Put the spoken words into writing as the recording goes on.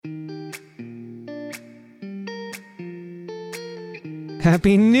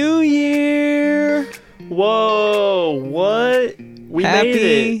Happy New Year! Whoa, what? We made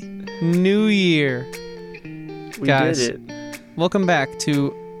it. New Year. We Guys, did it. Welcome back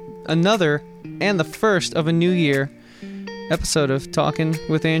to another and the first of a new year episode of Talking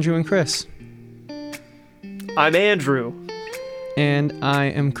with Andrew and Chris. I'm Andrew. And I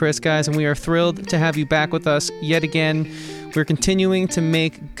am Chris, guys, and we are thrilled to have you back with us yet again. We're continuing to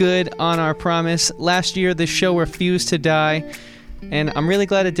make good on our promise. Last year, this show refused to die, and I'm really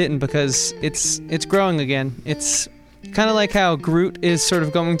glad it didn't because it's growing again. It's kind of like how Groot is sort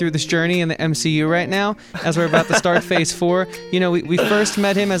of going through this journey in the MCU right now as we're about to start Phase 4. You know, we first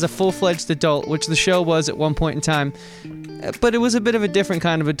met him as a full-fledged adult, which the show was at one point in time. But it was a bit of a different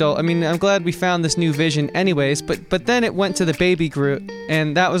kind of adult. I mean, I'm glad we found this new vision anyways, but then it went to the baby Groot,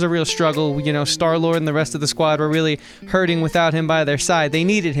 and that was a real struggle. You know, Star-Lord and the rest of the squad were really hurting without him by their side. They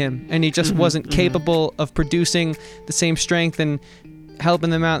needed him, and he just wasn't capable of producing the same strength and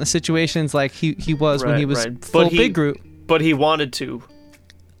helping them out in the situations like he was when he was full big Groot. But he wanted to.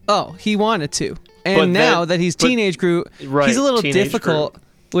 Oh, he wanted to. And now that he's teenage Groot, he's a little difficult,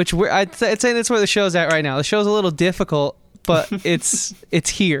 Groot. Which I'd say that's where the show's at right now. The show's a little difficult, but it's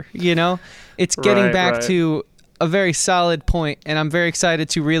here, you know? It's getting back to a very solid point, and I'm very excited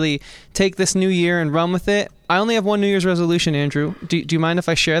to really take this new year and run with it. I only have one New Year's resolution, Andrew. Do you mind if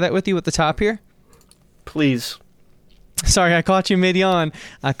I share that with you at the top here? Please. Sorry, I caught you mid-yawn.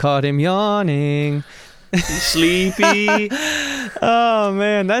 I caught him yawning. Sleepy. Oh,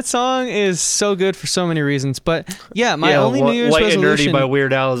 man. That song is so good for so many reasons. But, yeah, my only New Year's White resolution... White and Nerdy by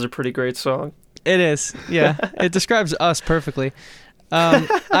Weird Al is a pretty great song. It is, yeah. It describes us perfectly.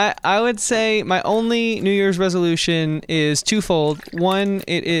 I would say my only New Year's resolution is twofold. One,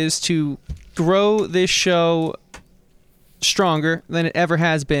 it is to grow this show stronger than it ever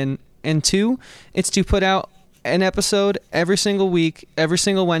has been. And two, it's to put out an episode every single week, every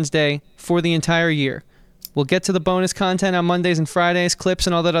single Wednesday for the entire year. We'll get to the bonus content on Mondays and Fridays, clips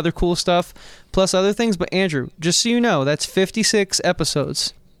and all that other cool stuff, plus other things. But Andrew, just so you know, that's 56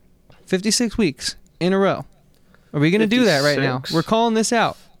 episodes. 56 weeks in a row. Are we going to do that right now? We're calling this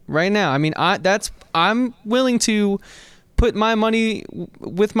out right now. I mean, I'm willing to put my money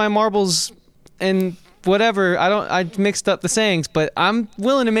with my marbles and whatever. I mixed up the sayings, but I'm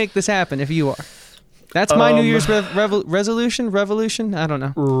willing to make this happen if you are. That's my New Year's resolution. Revolution? I don't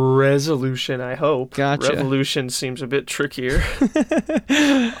know. Resolution, I hope. Gotcha. Revolution seems a bit trickier.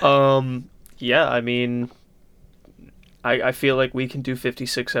 Yeah, I mean, I feel like we can do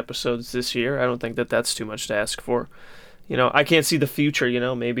 56 episodes this year. I don't think that's too much to ask for. You know, I can't see the future, you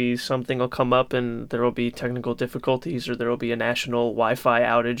know. Maybe something will come up and there will be technical difficulties or there will be a national Wi-Fi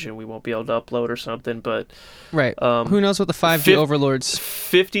outage and we won't be able to upload or something, but... Right. Who knows what the 5G overlords...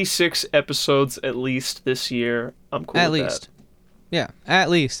 56 episodes at least this year. I'm cool with that. At least. Yeah, at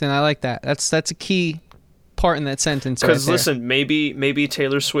least, and I like that. That's a key part in that sentence. Because listen, maybe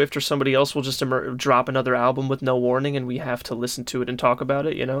Taylor Swift or somebody else will just drop another album with no warning and we have to listen to it and talk about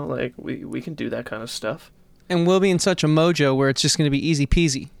it, you know? Like, we can do that kind of stuff. And we'll be in such a mojo where it's just going to be easy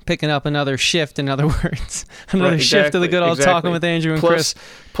peasy, picking up another shift, in other words. Another shift of the good old Talking with Andrew and Chris.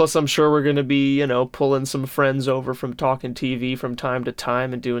 Plus, I'm sure we're going to be, you know, pulling some friends over from Talking TV from time to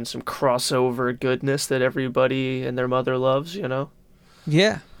time and doing some crossover goodness that everybody and their mother loves, you know?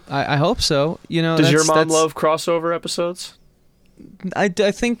 Yeah, I hope so. You know, Does your mom love crossover episodes? I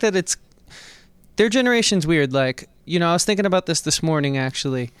think that their generation's weird. Like, you know, I was thinking about this morning,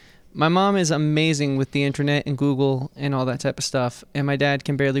 actually. My mom is amazing with the internet and Google and all that type of stuff, and my dad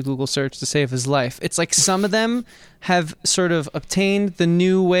can barely Google search to save his life. It's like some of them have sort of obtained the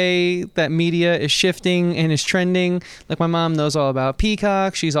new way that media is shifting and is trending. Like my mom knows all about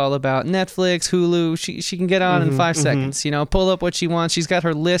Peacock. She's all about Netflix, Hulu. She can get on in 5 seconds, you know, pull up what she wants. She's got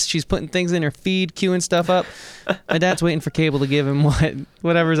her list. She's putting things in her feed, queuing stuff up. My dad's waiting for cable to give him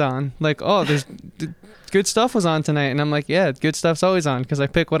whatever's on. Like, oh, there's... good stuff was on tonight, and I'm like, yeah, good stuff's always on because I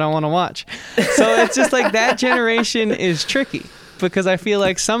pick what I want to watch. So it's just like that generation is tricky because I feel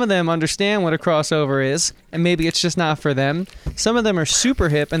like some of them understand what a crossover is and maybe it's just not for them. Some of them are super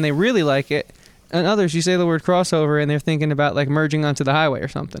hip and they really like it, and others, you say the word crossover and they're thinking about like merging onto the highway or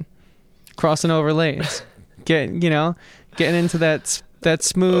something, crossing over lanes, getting into that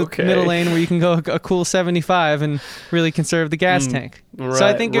smooth middle lane where you can go a cool 75 and really conserve the gas tank. So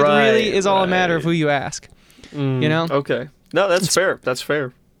I think it really is all a matter of who you ask. You know? Okay. No, that's fair. That's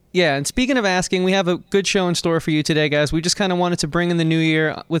fair. Yeah, and speaking of asking, we have a good show in store for you today, guys. We just kind of wanted to bring in the new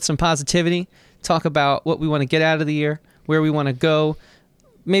year with some positivity, talk about what we want to get out of the year, where we want to go,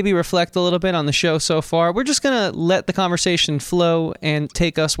 maybe reflect a little bit on the show so far. We're just going to let the conversation flow and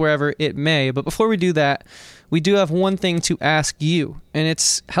take us wherever it may. But before we do that, we do have one thing to ask you, and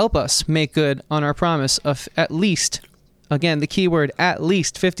it's help us make good on our promise of at least, again, the keyword, at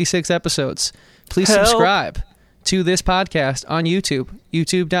least 56 episodes. Please subscribe to this podcast on YouTube,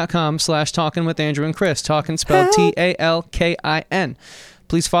 youtube.com/Talkin' with Andrew and Chris. Talkin' spelled Talkin.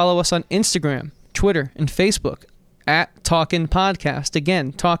 Please follow us on Instagram, Twitter, and Facebook at Talkin' Podcast.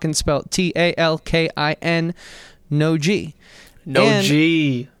 Again, Talkin' spelled Talkin, no G. No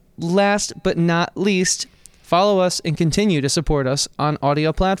G. Last but not least, follow us and continue to support us on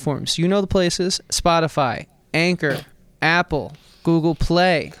audio platforms. You know the places: Spotify, Anchor, Apple, Google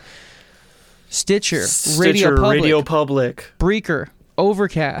Play, Stitcher, Radio Public, Breaker,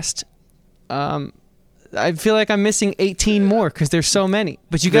 Overcast. I feel like I'm missing 18 more because there's so many.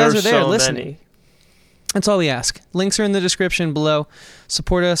 But you guys are there listening. Many. That's all we ask. Links are in the description below.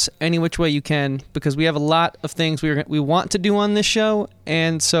 Support us any which way you can, because we have a lot of things we want to do on this show.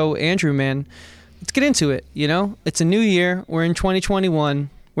 And so, Andrew, man, let's get into it. You know, it's a new year. We're in 2021.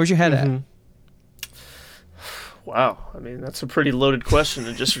 Where's your head at? Wow. I mean, that's a pretty loaded question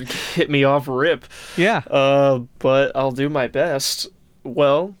to just hit me off rip. Yeah. But I'll do my best.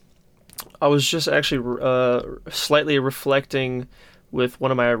 Well, I was just actually slightly reflecting with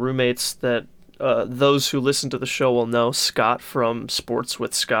one of my roommates that those who listen to the show will know, Scott from Sports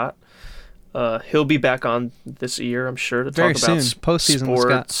with Scott. He'll be back on this year, I'm sure, to Very talk about soon. Postseason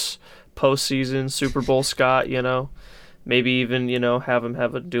sports, postseason, Super Bowl Scott, you know. Maybe even, you know, have him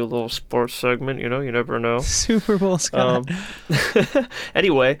do a little sports segment, you know, you never know. Super Bowl Scott.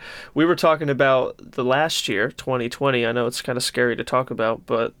 Anyway, we were talking about the last year, 2020. I know it's kind of scary to talk about,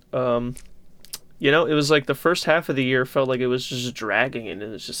 but, you know, it was like the first half of the year felt like it was just dragging, and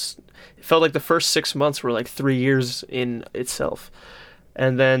it felt like the first 6 months were like 3 years in itself.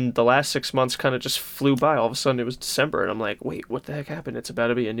 And then the last 6 months kind of just flew by. All of a sudden it was December, and I'm like, wait, what the heck happened? It's about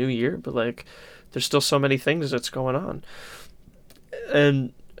to be a new year, but like, there's still so many things that's going on.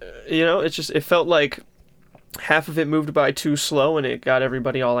 And, you know, it felt like half of it moved by too slow, and it got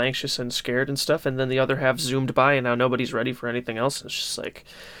everybody all anxious and scared and stuff. And then the other half zoomed by, and now nobody's ready for anything else. It's just like,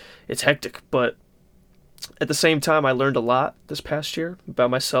 it's hectic. But at the same time, I learned a lot this past year about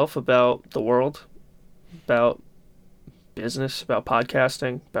myself, about the world, about business, about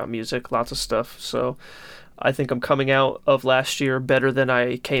podcasting, about music, lots of stuff. So I think I'm coming out of last year better than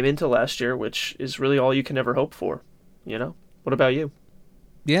I came into last year, which is really all you can ever hope for, you know? What about you?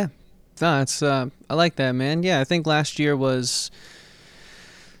 Yeah. No, I like that, man. Yeah, I think last year was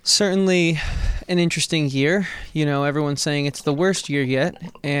certainly an interesting year. You know, everyone's saying it's the worst year yet,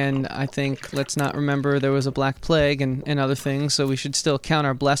 and I think let's not remember there was a Black Plague and other things, so we should still count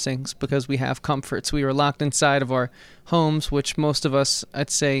our blessings because we have comforts. We were locked inside of our homes, which most of us,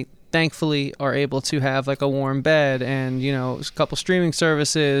 I'd say, thankfully are able to have like a warm bed and, you know, a couple streaming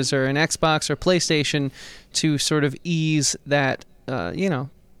services or an Xbox or PlayStation to sort of ease that, you know,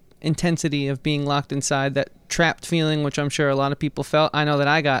 intensity of being locked inside, that trapped feeling, which I'm sure a lot of people felt. I know that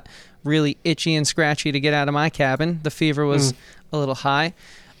I got really itchy and scratchy to get out of my cabin. The fever was a little high.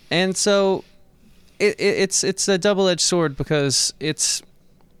 And so it's a double-edged sword because it's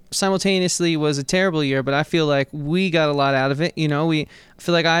simultaneously was a terrible year, but I feel like we got a lot out of it. You know, I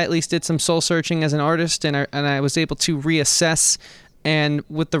feel like I at least did some soul searching as an artist, and I was able to reassess. And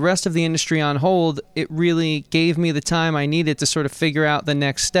with the rest of the industry on hold, it really gave me the time I needed to sort of figure out the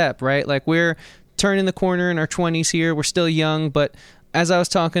next step, right? Like, we're turning the corner in our 20s here. We're still young, but as I was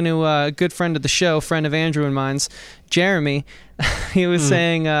talking to a good friend of the show, friend of Andrew and mine's, Jeremy, he was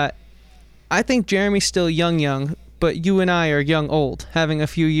saying, I think Jeremy's still young, but you and I are young old, having a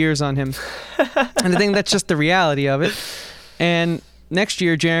few years on him. And I think that's just the reality of it. And next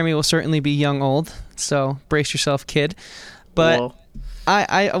year, Jeremy will certainly be young old, so brace yourself, kid. But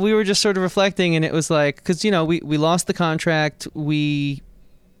we were just sort of reflecting, and it was like, because, you know, we lost the contract. We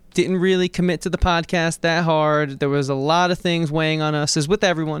didn't really commit to the podcast that hard. There was a lot of things weighing on us, as with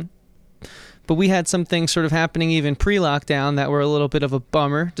everyone. But we had some things sort of happening even pre-lockdown that were a little bit of a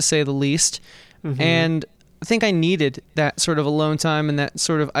bummer, to say the least. And I think I needed that sort of alone time and that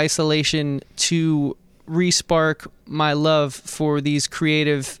sort of isolation to re-spark my love for these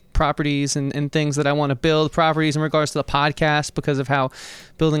creative properties and things that I want to build, properties in regards to the podcast, because of how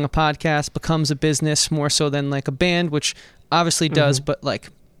building a podcast becomes a business more so than like a band, which obviously does, but like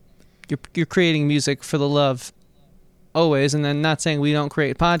you're creating music for the love always. And then not saying we don't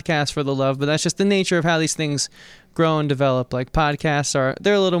create podcasts for the love, but that's just the nature of how these things grow and develop. Like, podcasts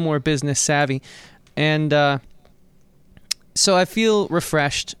they're a little more business savvy. And so I feel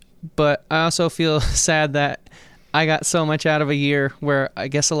refreshed, but I also feel sad that I got so much out of a year where I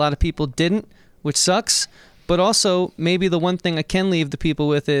guess a lot of people didn't, which sucks. But also, maybe the one thing I can leave the people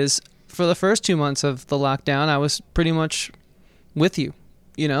with is, for the first 2 months of the lockdown, I was pretty much with you,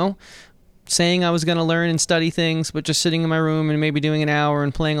 you know? Saying I was going to learn and study things, but just sitting in my room and maybe doing an hour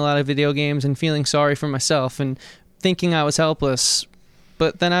and playing a lot of video games and feeling sorry for myself and thinking I was helpless.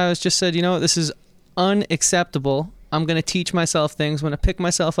 But then I was just said, you know, this is unacceptable. I'm going to teach myself things. I'm going to pick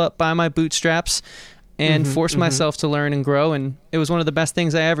myself up by my bootstraps and force myself to learn and grow. And it was one of the best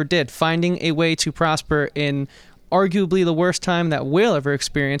things I ever did, finding a way to prosper in arguably the worst time that we'll ever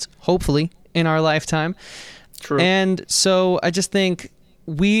experience, hopefully, in our lifetime. True. And so I just think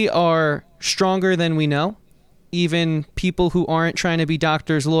we are stronger than we know. Even people who aren't trying to be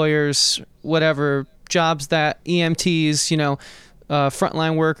doctors, lawyers, whatever, jobs that EMTs, you know,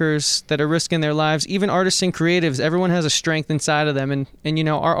 frontline workers that are risking their lives, even artists and creatives, everyone has a strength inside of them. And you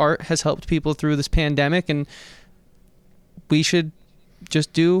know, our art has helped people through this pandemic, and we should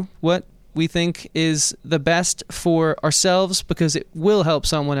just do what we think is the best for ourselves, because it will help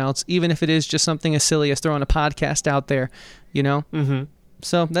someone else, even if it is just something as silly as throwing a podcast out there, you know?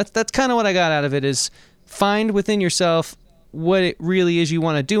 So that's kind of what I got out of it, is find within yourself what it really is you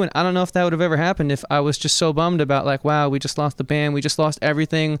want to do. And I don't know if that would have ever happened if I was just so bummed about, like, wow, we just lost the band, we just lost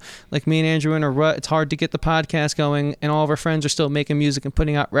everything, like me and Andrew in a rut, it's hard to get the podcast going, and all of our friends are still making music and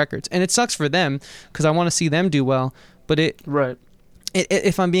putting out records. And it sucks for them, because I want to see them do well, but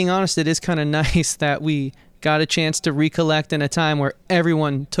if I'm being honest, it is kind of nice that we got a chance to recollect in a time where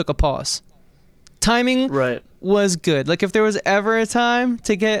everyone took a pause. Timing was good. Like, if there was ever a time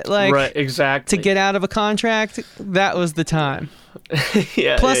to get, like, to get out of a contract, that was the time.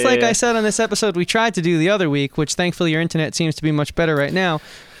 Plus, I said on this episode we tried to do the other week, which thankfully your internet seems to be much better right now.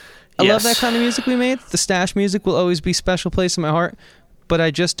 I love that kind of music we made. The Stash music will always be a special place in my heart, but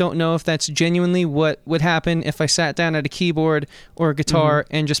I just don't know if that's genuinely what would happen if I sat down at a keyboard or a guitar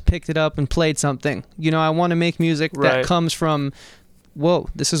and just picked it up and played something. You know, I want to make music that comes from, whoa,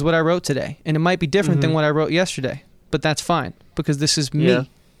 this is what I wrote today. And it might be different than what I wrote yesterday, but that's fine, because this is me.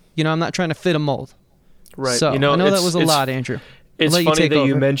 You know, I'm not trying to fit a mold. So, you know, I know that was a lot, Andrew. It's funny that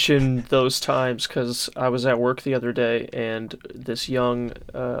you mentioned those times, because I was at work the other day, and this young,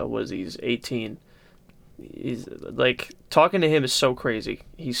 he's 18. He's, like, talking to him is so crazy.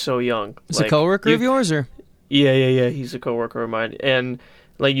 He's so young. Is a coworker of yours, or? Yeah. He's a coworker of mine. And,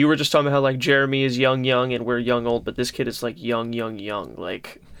 like, you were just talking about how, like, Jeremy is young, and we're young, old, but this kid is, like, young.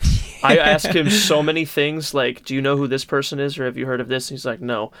 Like, I ask him so many things, like, do you know who this person is, or have you heard of this? And he's like,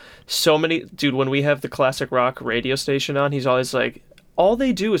 no. So many, dude, when we have the classic rock radio station on, he's always like, all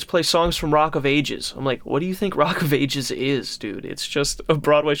they do is play songs from Rock of Ages. I'm like, what do you think Rock of Ages is, dude? It's just a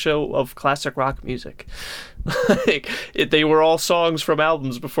Broadway show of classic rock music. Like, they were all songs from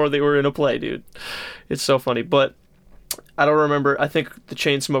albums before they were in a play, dude. It's so funny. But I don't remember. I think the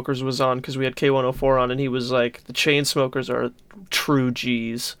Chainsmokers was on, because we had K104 on, and he was like, the Chainsmokers are true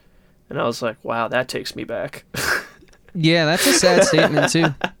G's. And I was like, wow, that takes me back. Yeah, that's a sad statement, too.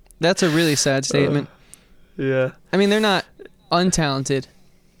 That's a really sad statement. Yeah. I mean, they're not untalented.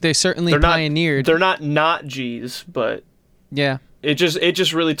 They certainly pioneered. They're not G's, but yeah, it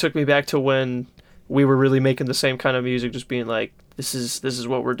just really took me back to when we were really making the same kind of music, just being like, this is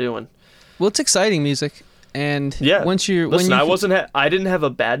what we're doing. Well, it's exciting music, and once you're I didn't have a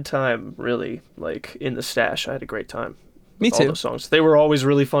bad time, really. Like, in the Stash, I had a great time. Me too. All those songs, they were always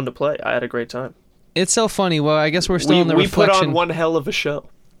really fun to play. I had a great time. It's so funny. Well, I guess we're still in the reflection. We put on one hell of a show.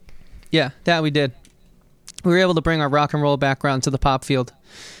 Yeah, that we did. We were able to bring our rock and roll background to the pop field.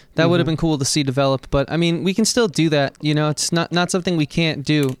 That would have been cool to see develop, but I mean, we can still do that. You know, it's not something we can't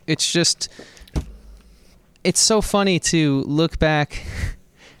do. It's just, it's so funny to look back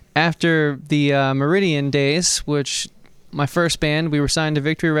after the Meridian days, which my first band, we were signed to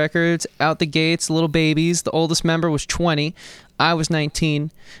Victory Records, out the gates, little babies. The oldest member was 20. I was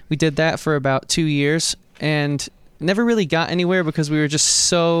 19. We did that for about 2 years and never really got anywhere because we were just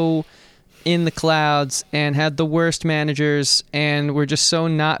so in the clouds and had the worst managers, and we're just so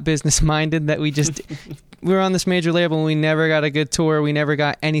not business minded that we were on this major label and we never got a good tour. We never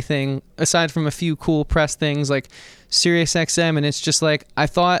got anything aside from a few cool press things like Sirius XM. And it's just like, I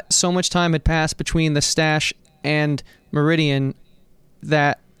thought so much time had passed between the Stash and Meridian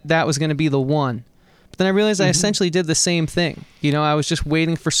that was going to be the one. But then I realized I essentially did the same thing. You know, I was just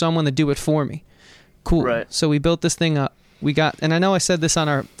waiting for someone to do it for me. Cool. Right. So we built this thing up. And I know I said this on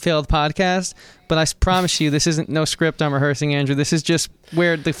our failed podcast, but I promise you this isn't no script I'm rehearsing, Andrew. This is just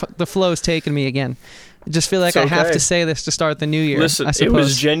where the flow's taking me again. I just feel like I have to say this to start the new year. Listen, I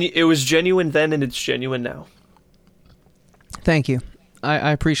suppose. It was genuine then, and it's genuine now. Thank you.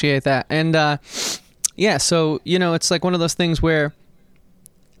 I appreciate that. And Yeah, so, it's like one of those things where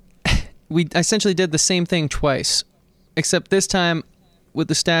we essentially did the same thing twice, except this time with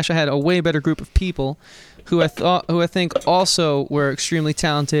the Stash I had a way better group of people who I think also were extremely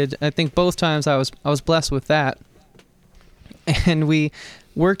talented. I think both times I was blessed with that. And we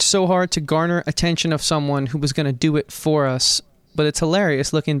worked so hard to garner attention of someone who was going to do it for us. But it's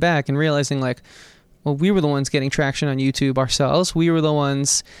hilarious looking back and realizing, like, well, we were the ones getting traction on YouTube ourselves. We were the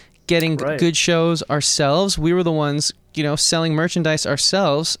ones getting good shows ourselves. We were the ones, selling merchandise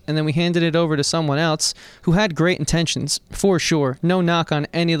ourselves. And then we handed it over to someone else who had great intentions, for sure. No knock on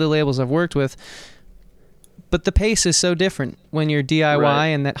any of the labels I've worked with. But the pace is so different when you're DIY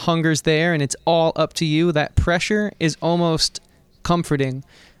and that hunger's there and it's all up to you. That pressure is almost comforting.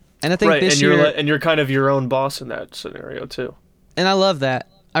 And I think this year... and you're kind of your own boss in that scenario, too. And I love that.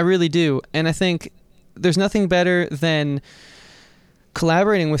 I really do. And I think there's nothing better than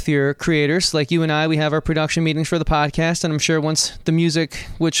collaborating with your creators. Like you and I, we have our production meetings for the podcast, and I'm sure once the music,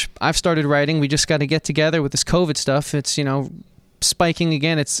 which I've started writing, we just got to get together with this COVID stuff. It's, spiking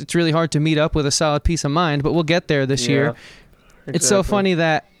again. It's really hard to meet up with a solid peace of mind, but we'll get there this year. Exactly. It's so funny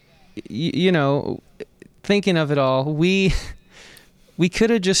that, thinking of it all, we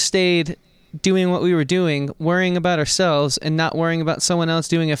could have just stayed doing what we were doing, worrying about ourselves and not worrying about someone else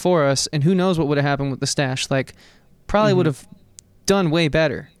doing it for us. And who knows what would have happened with the Stash? Like, probably would have done way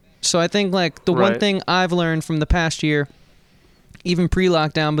better. So I think, like, the one thing I've learned from the past year, even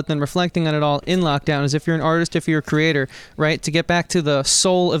pre-lockdown, but then reflecting on it all in lockdown, is if you're an artist, if you're a creator, right, to get back to the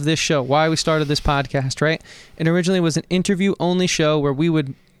soul of this show, why we started this podcast, right? It originally was an interview-only show where we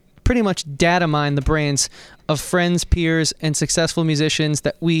would pretty much data mine the brains of friends, peers, and successful musicians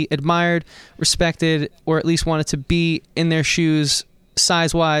that we admired, respected, or at least wanted to be in their shoes,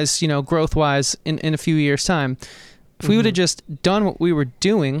 size-wise, growth-wise, in a few years' time. If we would have just done what we were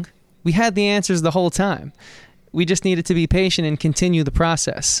doing, we had the answers the whole time. We just needed to be patient and continue the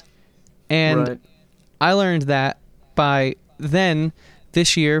process. And I learned that by then,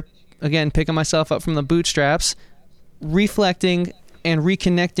 this year, again, picking myself up from the bootstraps, reflecting and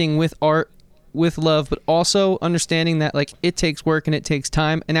reconnecting with art, with love, but also understanding that, like, it takes work and it takes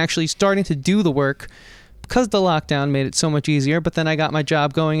time, and actually starting to do the work because the lockdown made it so much easier. But then I got my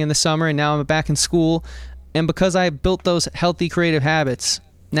job going in the summer, and now I'm back in school. And because I built those healthy creative habits,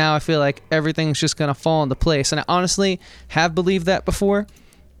 now I feel like everything's just going to fall into place. And I honestly have believed that before.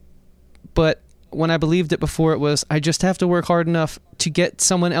 But when I believed it before, it was, I just have to work hard enough to get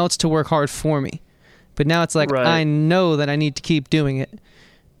someone else to work hard for me. But now it's like, I know that I need to keep doing it.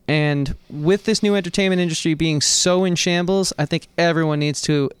 And with this new entertainment industry being so in shambles, I think everyone needs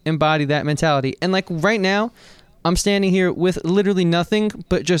to embody that mentality. And like right now, I'm standing here with literally nothing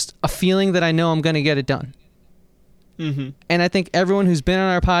but just a feeling that I know I'm going to get it done. And I think everyone who's been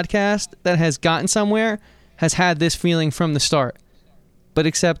on our podcast that has gotten somewhere has had this feeling from the start. But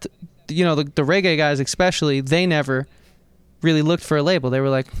except, the reggae guys especially, they never really looked for a label. They were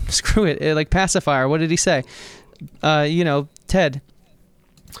like, screw it, like Pacifier. What did he say? Ted.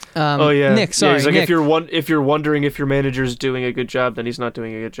 Nick, sorry. He's like, Nick. if you're wondering if your manager's doing a good job, then he's not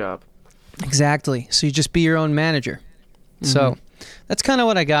doing a good job. Exactly. So you just be your own manager. So that's kind of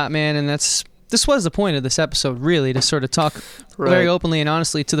what I got, man. And this was the point of this episode, really, to sort of talk very openly and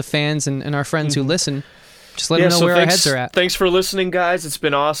honestly to the fans and our friends who listen. Just let them know where our heads are at. Thanks for listening, guys. It's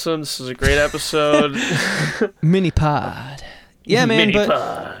been awesome. This is a great episode. Mini pod. Yeah, man. Mini but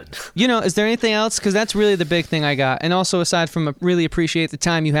pod. Is there anything else? Because that's really the big thing I got. And also, aside from really appreciate the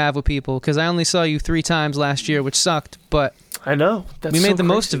time you have with people, because I only saw you 3 times last year, which sucked. But I know we made the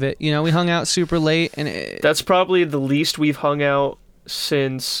most of it. We hung out super late, and that's probably the least we've hung out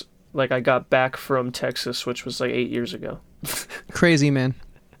since, like, I got back from Texas, which was like 8 years ago. Crazy, man.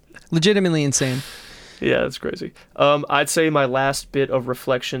 Legitimately insane. Yeah, that's crazy. I'd say my last bit of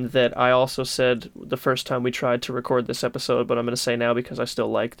reflection that I also said the first time we tried to record this episode, but I'm going to say now because I still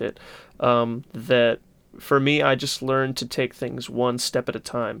liked it, that for me, I just learned to take things one step at a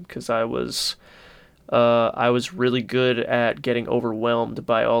time, because I was really good at getting overwhelmed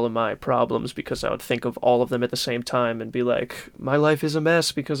by all of my problems, because I would think of all of them at the same time and be like, my life is a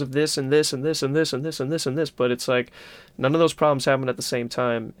mess because of this and this and this and this and this and this and this. But it's like, none of those problems happen at the same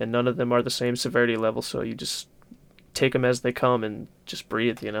time, and none of them are the same severity level. So you just take them as they come and just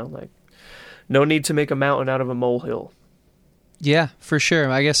breathe, like, no need to make a mountain out of a molehill. Yeah, for sure.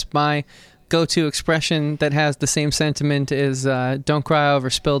 I guess my go-to expression that has the same sentiment is don't cry over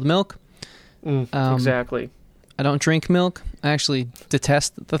spilled milk. Exactly. I don't drink milk. I actually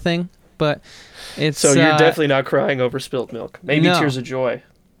detest the thing, but it's... So you're definitely not crying over spilled milk. Maybe tears of joy.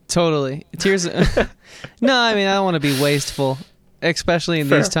 Totally. Tears... No, I mean, I don't want to be wasteful, especially in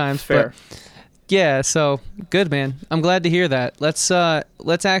these times. Fair. Yeah, so good, man. I'm glad to hear that. Let's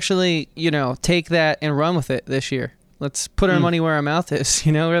actually, take that and run with it this year. Let's put our money where our mouth is.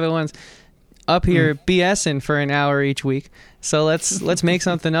 We're the ones up here BSing for an hour each week. So let's make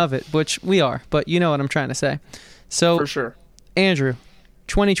something of it, which we are. But you know what I'm trying to say. So For sure. Andrew,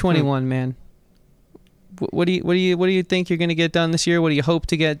 2021, man. What do you think you're going to get done this year? What do you hope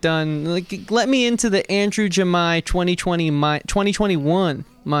to get done? Let me into the Andrew Jamai 2021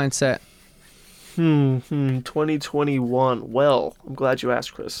 mindset. 2021. Well, I'm glad you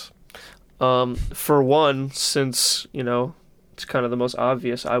asked, Chris. For one, since, it's kind of the most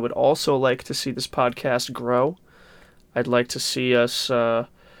obvious, I would also like to see this podcast grow. I'd like to see us not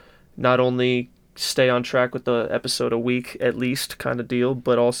only stay on track with the episode a week at least kind of deal,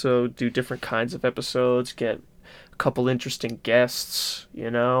 but also do different kinds of episodes, get a couple interesting guests,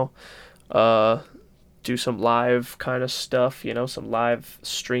 do some live kind of stuff, some live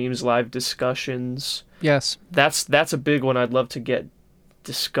streams, live discussions. Yes. That's a big one. I'd love to get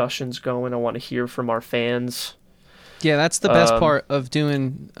discussions going. I want to hear from our fans. Yeah, that's the best part of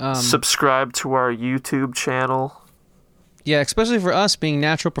doing... subscribe to our YouTube channel. Yeah, especially for us being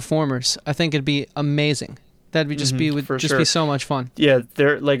natural performers. I think it'd be amazing. That'd be be so much fun. Yeah,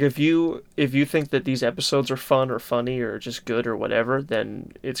 they're like if you think that these episodes are fun or funny or just good or whatever,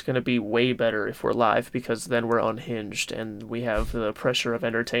 then it's gonna be way better if we're live, because then we're unhinged and we have the pressure of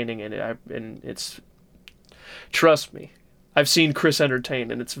entertaining, and it's, trust me, I've seen Chris entertain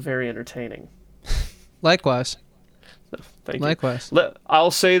and it's very entertaining. Likewise. Thank you. Likewise.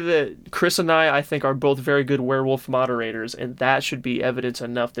 I'll say that Chris and I think, are both very good werewolf moderators, and that should be evidence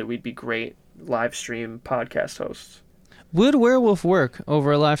enough that we'd be great live stream podcast hosts. Would werewolf work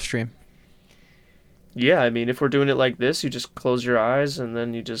over a live stream? Yeah, I mean, if we're doing it like this, you just close your eyes and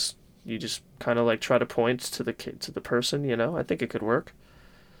then you just kind of like try to point to the person. I think it could work.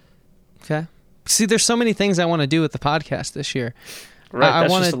 Okay. See, there's so many things I want to do with the podcast this year. Right.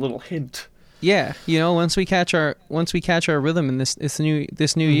 That's just a little hint. Yeah, once we catch our rhythm in this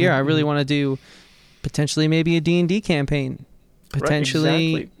new year, I really want to do potentially maybe a D&D campaign.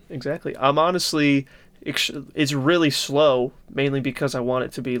 Potentially. Right, exactly. I'm honestly, it's really slow, mainly because I want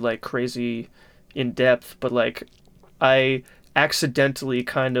it to be like crazy in depth, but like I accidentally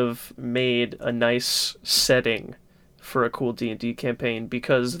kind of made a nice setting for a cool D&D campaign,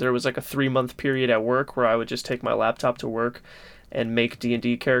 because there was like a 3-month period at work where I would just take my laptop to work and make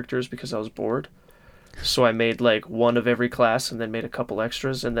D&D characters because I was bored. So I made like one of every class and then made a couple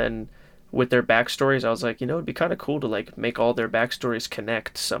extras, and then with their backstories, I was like, it'd be kind of cool to like make all their backstories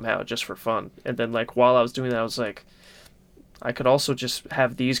connect somehow just for fun. And then like while I was doing that, I was like, I could also just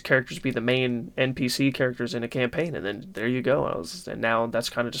have these characters be the main NPC characters in a campaign, and then there you go. And now that's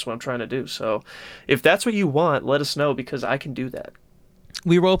kind of just what I'm trying to do. So if that's what you want, let us know, because I can do that.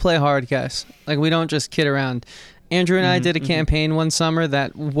 We role play hard, guys. Like, we don't just kid around. Andrew and I did a campaign one summer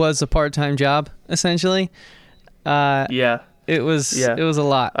that was a part-time job, essentially. Yeah. It was a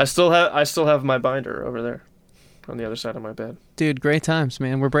lot. I still have my binder over there on the other side of my bed. Dude, great times,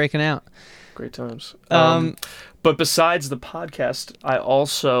 man. We're breaking out. Great times. But besides the podcast, I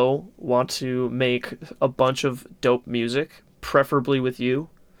also want to make a bunch of dope music, preferably with you,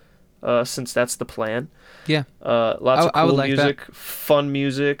 since that's the plan. Yeah. Lots of cool music, that. Fun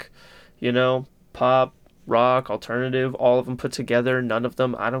music, pop, rock, alternative, all of them put together. None of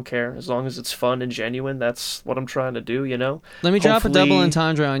them, I don't care. As long as it's fun and genuine, that's what I'm trying to do, Let me drop a double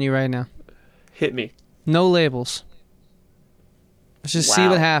entendre on you right now. Hit me. No labels. Let's just see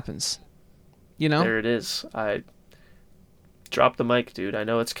what happens. There it is. I drop the mic, dude. I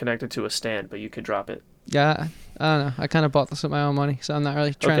know it's connected to a stand, but you can drop it. Yeah, I don't know. I kind of bought this with my own money, so I'm not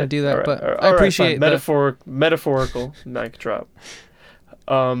really trying to do that. Right, but right, I appreciate it. Metaphorical mic drop.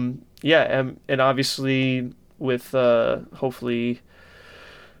 Yeah, and obviously with hopefully,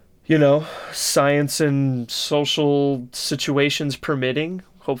 science and social situations permitting,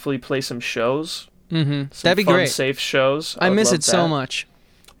 hopefully play some shows. Mm-hmm. Some That'd be fun, great. Safe shows. I miss it so much.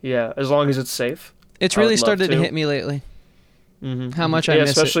 Yeah, as long as it's safe. It's really started to hit me lately. Mm-hmm. How much I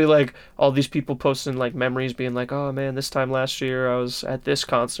miss especially it. Like all these people posting like memories, being like, "Oh man, this time last year I was at this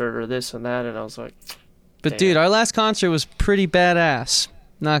concert or this and that," and I was like, "But dude, our last concert was pretty badass.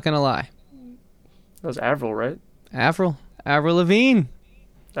 Not gonna lie." That was Avril, right? Avril Lavigne.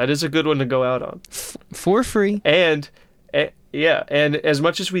 That is a good one to go out on for free. And as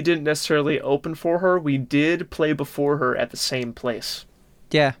much as we didn't necessarily open for her, we did play before her at the same place.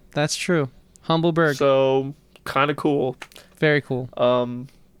 Yeah, that's true. Humbleberg. So kind of cool. Very cool.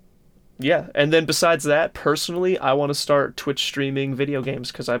 Yeah, and then besides that, personally, I want to start Twitch streaming video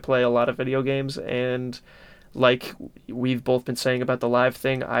games, because I play a lot of video games, and like we've both been saying about the live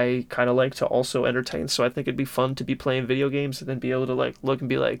thing, I kind of like to also entertain. So I think it'd be fun to be playing video games and then be able to like look and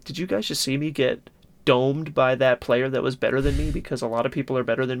be like, did you guys just see me get domed by that player that was better than me? Because a lot of people are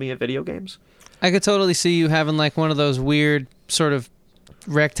better than me at video games. I could totally see you having like one of those weird sort of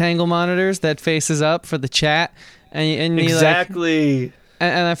rectangle monitors that faces up for the chat, and you exactly. Like,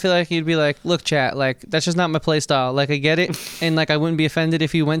 and I feel like you'd be like, look, chat, like that's just not my play style. Like I get it, and like I wouldn't be offended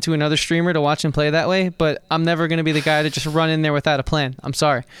if you went to another streamer to watch him play that way, but I'm never gonna be the guy to just run in there without a plan. I'm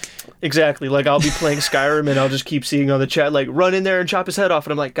sorry. Exactly. Like I'll be playing Skyrim and I'll just keep seeing on the chat like run in there and chop his head off,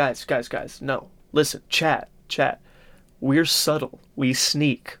 and I'm like, guys, no, listen, chat. We're subtle. We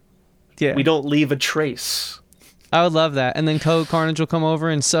sneak. Yeah. We don't leave a trace. I would love that. And then Code Carnage will come over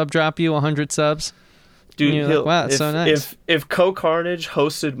and sub drop you 100 subs. Dude, like, wow, that's so nice. If Co Carnage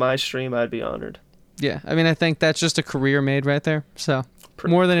hosted my stream, I'd be honored. Yeah, I mean, I think that's just a career made right there. So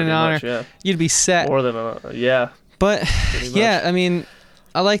more than an honor, yeah. You'd be set. More than an honor, yeah. But yeah, I mean,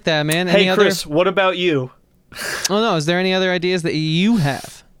 I like that, man. Hey, Chris, what about you? Oh no, is there any other ideas that you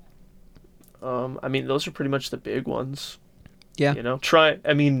have? I mean, those are pretty much the big ones. Yeah.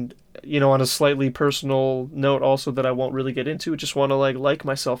 I mean, on a slightly personal note also that I won't really get into, just want to like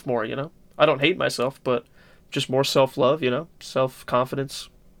myself more, I don't hate myself, but just more self-love, self-confidence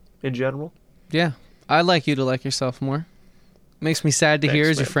in general. Yeah. I'd like you to like yourself more. Makes me sad to hear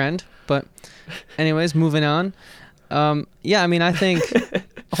as your friend, but anyways, moving on. Yeah, I mean, I think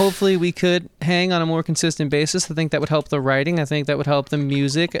hopefully we could hang on a more consistent basis. I think that would help the writing. I think that would help the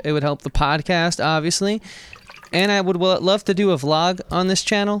music. It would help the podcast, obviously. And I would love to do a vlog on this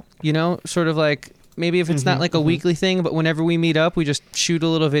channel, sort of like maybe if it's not like a weekly thing, but whenever we meet up, we just shoot a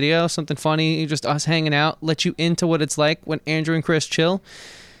little video, something funny, just us hanging out, let you into what it's like when Andrew and Chris chill.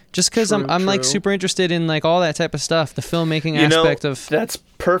 Just because I'm like super interested in like all that type of stuff, the filmmaking aspect of. That's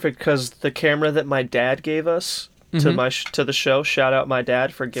perfect because the camera that my dad gave us to the show, shout out my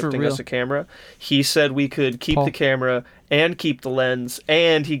dad for gifting us a camera. He said we could keep the camera and keep the lens,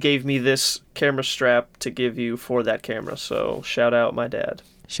 and he gave me this camera strap to give you for that camera. So shout out my dad.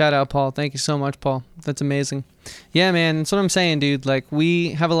 Shout out, Paul. Thank you so much, Paul. That's amazing. Yeah, man, that's what I'm saying, dude. Like,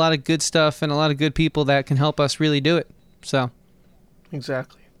 we have a lot of good stuff and a lot of good people that can help us really do it. So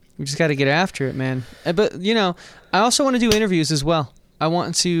exactly. We just got to get after it, man. But, I also want to do interviews as well. I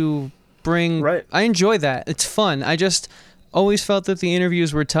want to bring... Right. I enjoy that. It's fun. I just always felt that the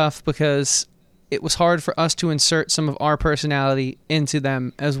interviews were tough because it was hard for us to insert some of our personality into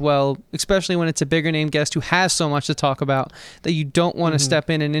them as well, especially when it's a bigger name guest who has so much to talk about that you don't want to step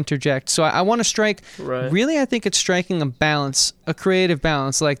in and interject. So I want to strike... Really, I think it's striking a balance, a creative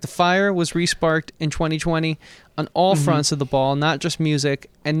balance. Like, the fire was resparked in 2020 on all fronts of the ball, not just music.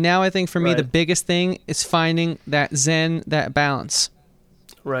 And now I think for me the biggest thing is finding that zen, that balance.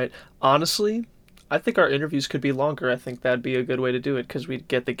 Right. Honestly, I think our interviews could be longer. I think that'd be a good way to do it because we'd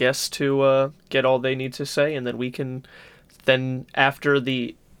get the guests to get all they need to say, and then we can, after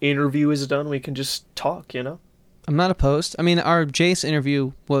the interview is done, we can just talk, I'm not opposed. I mean, our Jace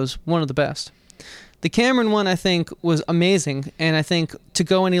interview was one of the best. The Cameron one, I think, was amazing, and I think to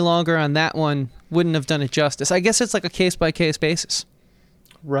go any longer on that one wouldn't have done it justice. I guess it's like a case-by-case basis.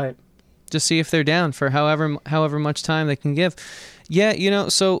 Right. Just see if they're down for however much time they can give. Yeah,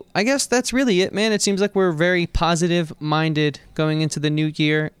 so I guess that's really it, man. It seems like we're very positive-minded going into the new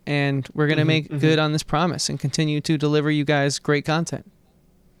year, and we're going to make good on this promise and continue to deliver you guys great content.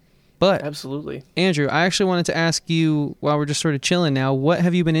 But, absolutely. Andrew, I actually wanted to ask you, while we're just sort of chilling now, what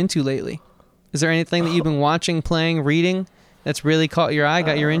have you been into lately? Is there anything that you've been watching, playing, reading that's really caught your eye,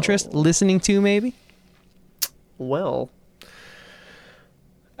 got your interest, listening to maybe? Well,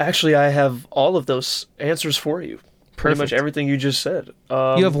 actually, I have all of those answers for you. Pretty much everything you just said.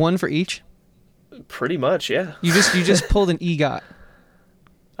 You have one for each? Pretty much, yeah. You just pulled an EGOT.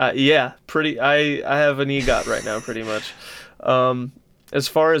 Yeah, I have an EGOT right now, pretty much. As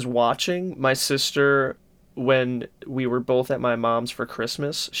far as watching, my sister, when we were both at my mom's for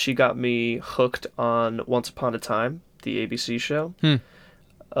Christmas, she got me hooked on Once Upon a Time, the ABC show.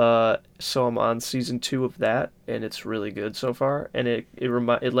 So I'm on season 2 of that, and it's really good so far. And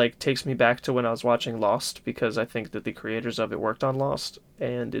it like takes me back to when I was watching Lost, because I think that the creators of it worked on Lost,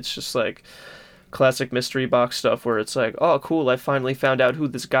 and it's just like classic mystery box stuff where it's like, oh cool, I finally found out who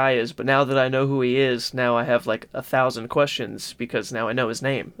this guy is, but now that I know who he is, now I have like 1,000 questions because now I know his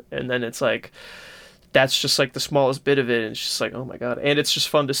name. And then it's like, that's just like the smallest bit of it, and it's just like, oh my god. And it's just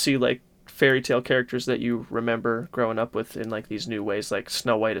fun to see like fairy tale characters that you remember growing up with in like these new ways. Like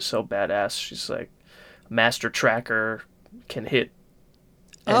Snow White is so badass. She's like master tracker, can hit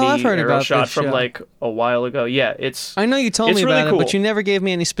any I've heard arrow about shot this from show. like a while ago. Yeah, I know you told me really about cool. it, but you never gave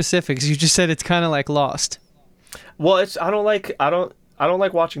me any specifics. You just said it's kind of like Lost. Well, it's I don't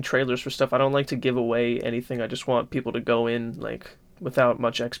like watching trailers for stuff. I don't like to give away anything. I just want people to go in like without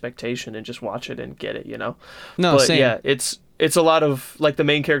much expectation and just watch it and get it, you know. No, But same. yeah, it's a lot of like the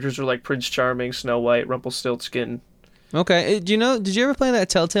main characters are like Prince Charming, Snow White, Rumpelstiltskin. Okay. Do you know? Did you ever play that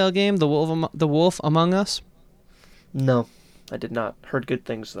Telltale game, The Wolf Among Us? No, I did not. Heard good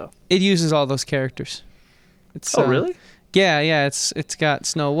things though. It uses all those characters. It's Oh, really? Yeah. It's got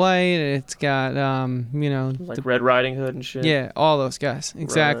Snow White. It's got Like Red Riding Hood and shit. yeah, all those guys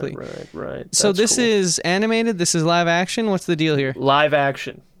exactly. Right. So That's this cool. is animated. This is live action. What's the deal here? Live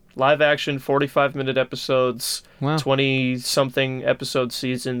action. 45-minute episodes, Wow. 20-something episode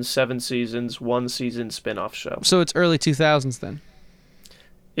seasons, 7 seasons, 1 season spin-off show. So it's early 2000s then.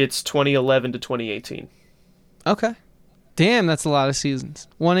 It's 2011 to 2018. Okay. Damn, that's a lot of seasons.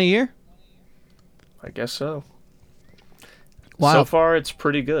 One a year? I guess so. Wow. So far, it's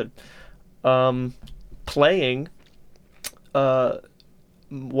pretty good. Playing, one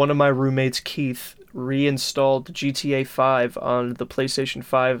of my roommates, Keith, reinstalled GTA 5 on the PlayStation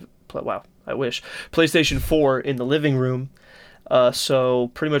 5. Wow, I wish. PlayStation 4 in the living room.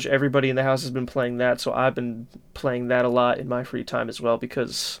 So pretty much everybody in the house has been playing that. So I've been playing that a lot in my free time as well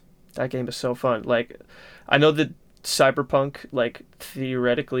because that game is so fun. Like, I know that Cyberpunk, like,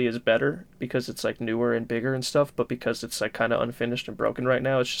 theoretically is better because it's like newer and bigger and stuff, but because it's like kind of unfinished and broken right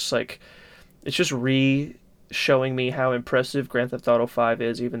now, it's just like it's just showing me how impressive Grand Theft Auto 5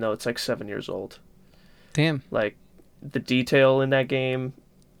 is, even though it's like 7 years old. Damn. Like, the detail in that game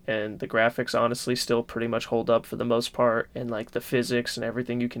and the graphics honestly still pretty much hold up for the most part, and like the physics and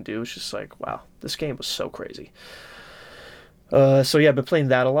everything you can do is just like, wow, this game was so crazy. So yeah, I've been playing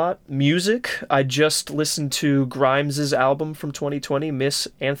that a lot. Music, I just listened to Grimes' album from 2020, Miss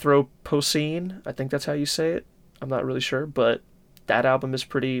Anthropocene. I think that's how you say it. I'm not really sure, but that album is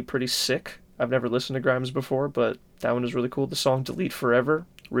pretty sick. I've never listened to Grimes before, but that one is really cool. The song Delete Forever,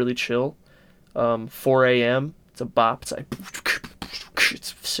 really chill. 4 a.m. It's a bop. It's like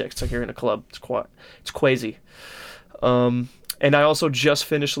it's sick. It's like you're in a club. It's crazy. And I also just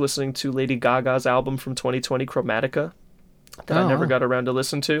finished listening to Lady Gaga's album from 2020, Chromatica, that I never got around to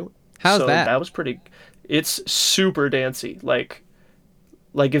listen to. How's so that? That was pretty. It's super dancey. Like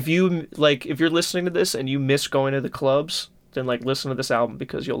if you're listening to this and you miss going to the clubs, then like listen to this album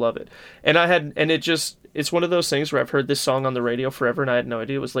because you'll love it. It's one of those things where I've heard this song on the radio forever and I had no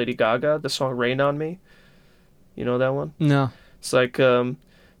idea it was Lady Gaga. The song Rain on Me. You know that one? No. It's like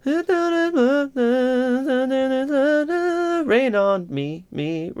Rain on me,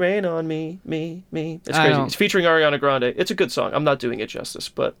 rain on me. It's crazy. It's featuring Ariana Grande. It's a good song. I'm not doing it justice,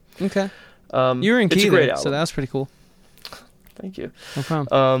 but Okay. You were in it's key a great there, album. so that was pretty cool. Thank you. No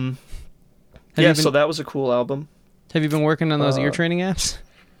problem. So that was a cool album. Have you been working on those ear training apps?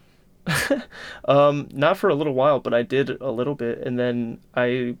 Not for a little while, but I did a little bit, and then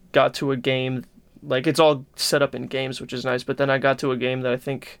I got to a game, like it's all set up in games, which is nice, but then I got to a game that I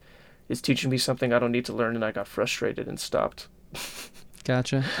think is teaching me something I don't need to learn, and I got frustrated and stopped.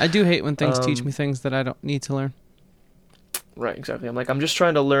 Gotcha. I do hate when things teach me things that I don't need to learn. Right, exactly. I'm just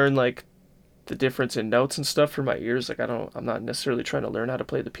trying to learn like the difference in notes and stuff for my ears. Like I'm not necessarily trying to learn how to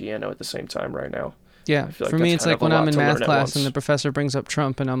play the piano at the same time right now. Yeah, I feel like for me that's it's kind like of a when I'm lot in to learn math at class and once. the professor brings up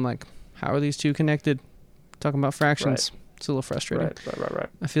Trump and I'm like, how are these two connected? Talking about fractions. It's a little frustrating. Right.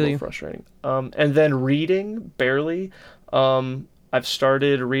 I feel you. Frustrating. And then reading, barely. I've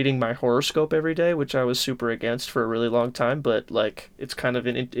started reading my horoscope every day, which I was super against for a really long time, but like it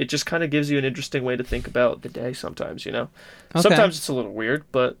just kind of gives you an interesting way to think about the day sometimes, you know. Okay. Sometimes it's a little weird,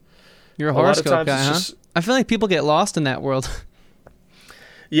 but You're a lot of horoscope times guy, it's huh? just- I feel like people get lost in that world.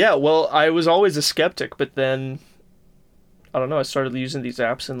 yeah, well, I was always a skeptic, but then I don't know, I started using these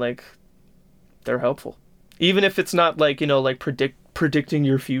apps and like they're helpful. Even if it's not like, you know, like predicting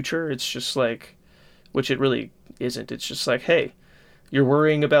your future, it's just like, which it really isn't. It's just like, hey, you're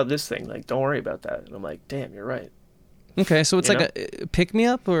worrying about this thing, like don't worry about that. And I'm like, damn, you're right. Okay, so it's You like a pick me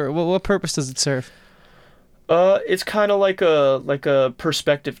up, or what purpose does it serve? It's kind of like a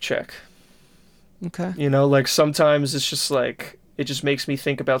perspective check. Okay. You know, like sometimes it's just like it just makes me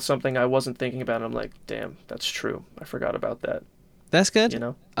think about something I wasn't thinking about, and I'm like, damn, that's true. I forgot about that. That's good. You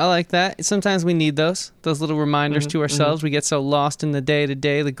know? I like that. Sometimes we need those little reminders to ourselves. We get so lost in the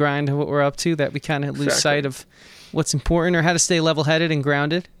day-to-day, the grind of what we're up to, that we kind of lose sight of what's important or how to stay level-headed and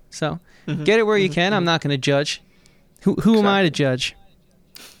grounded. So get it where you can. I'm not going to judge. Who am I to judge?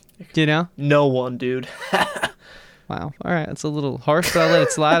 You know? No one, dude. Wow. All right. That's a little harsh, but I'll let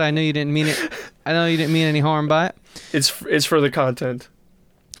it slide. I know you didn't mean it. I know you didn't mean any harm by it. It's for the content.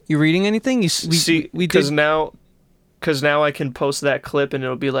 You reading anything? See, we because did. now because now I can post that clip and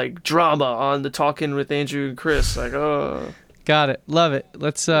it'll be like drama on the Talking with Andrew and Chris. Like, oh, got it. Love it.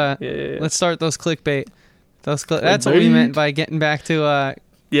 Let's yeah. let's start those clickbait. That's what we meant by getting back to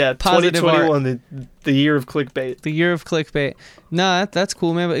yeah, positive 2021, the year of clickbait. the year of clickbait. Nah, that's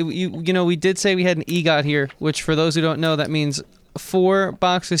cool, man. But you know, we did say we had an EGOT here, which for those who don't know, that means 4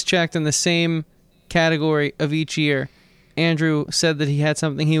 boxes checked in the same category of each year. Andrew said that he had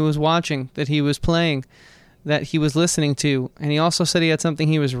something he was watching, that he was playing, that he was listening to, and he also said he had something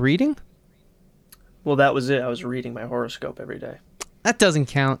he was reading. Well, that was it. I was reading my horoscope every day. That doesn't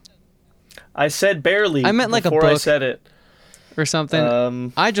count. I said barely. I meant like a before I book. said it. Or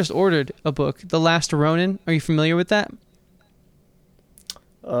something. I just ordered a book, The Last Ronin. Are you familiar with that?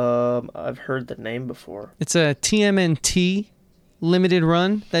 I've heard the name before. It's a TMNT limited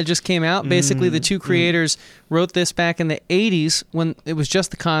run that just came out. Basically, the two creators wrote this back in the 80s when it was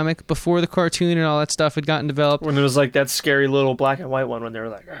just the comic, before the cartoon and all that stuff had gotten developed. When it was like that scary little black and white one when they were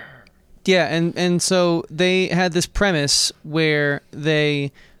like... Argh. Yeah, and so they had this premise where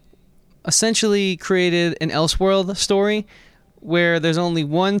they essentially created an Elseworld story where there's only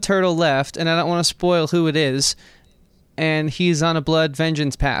one turtle left, and I don't want to spoil who it is, and he's on a blood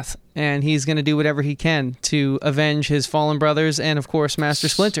vengeance path, and he's going to do whatever he can to avenge his fallen brothers and, of course, Master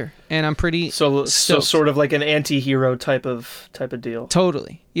Splinter. And I'm pretty So stoked. sort of like an anti-hero type of deal.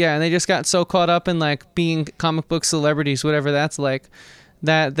 Totally. Yeah, and they just got so caught up in like being comic book celebrities, whatever that's like,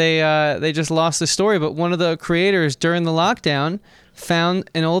 that they just lost the story. But one of the creators during the lockdown found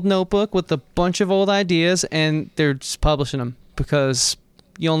an old notebook with a bunch of old ideas, and they're just publishing them because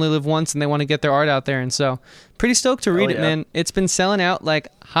you only live once and they want to get their art out there. And so pretty stoked to read it, man. It's been selling out like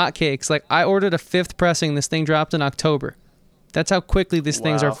hotcakes. Like, I ordered a 5th pressing. This thing dropped in October. That's how quickly these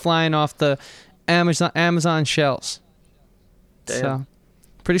things are flying off the Amazon shelves. Damn. So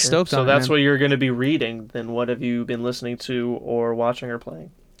pretty stoked on it, So that's man. what you're going to be reading. Then what have you been listening to or watching or playing?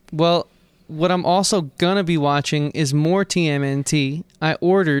 Well, what I'm also going to be watching is more TMNT. I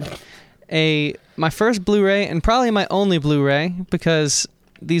ordered my first Blu-ray and probably my only Blu-ray, because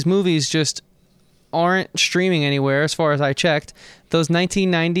these movies just aren't streaming anywhere as far as I checked. Those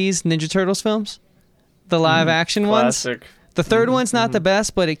 1990s Ninja Turtles films, the live action ones. Classic. The third one's not the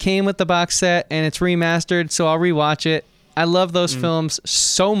best, but it came with the box set and it's remastered, so I'll rewatch it. I love those films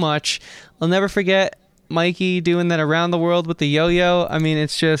so much. I'll never forget Mikey doing that around the world with the yo-yo. I mean,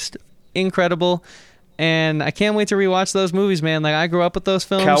 it's just incredible. And I can't wait to rewatch those movies, man. Like, I grew up with those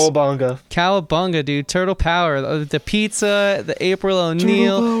films. Cowabunga, dude. Turtle Power. The pizza, the April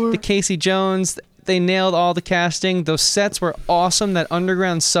O'Neil, the Casey Jones. They nailed all the casting. Those sets were awesome. That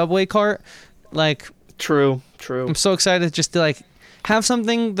underground subway cart. Like, True. I'm so excited just to, like, have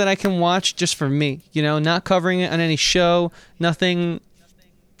something that I can watch just for me. You know, not covering it on any show. Nothing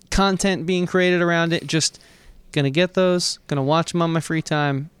content being created around it. Just gonna get those. Gonna watch them on my free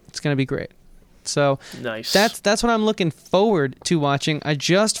time. It's gonna be great. So Nice. that's what I'm looking forward to watching. I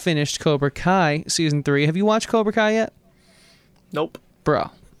just finished Cobra Kai season 3. Have you watched Cobra Kai yet? Nope. Bro.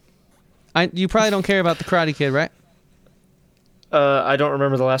 You probably don't care about the Karate Kid, right? I don't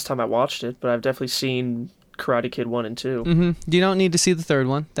remember the last time I watched it, but I've definitely seen Karate Kid 1 and 2. Mm-hmm. You don't need to see the third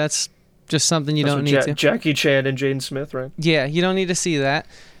one. That's just something you don't need to. Jackie Chan and Jaden Smith, right? Yeah, you don't need to see that.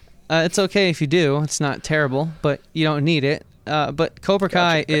 It's okay if you do. It's not terrible, but you don't need it. But Cobra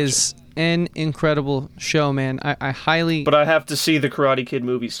Kai is an incredible show, man. I highly... But I have to see the Karate Kid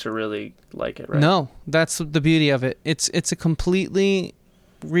movies to really like it, right? No, that's the beauty of it. It's a completely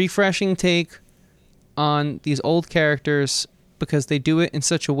refreshing take on these old characters, because they do it in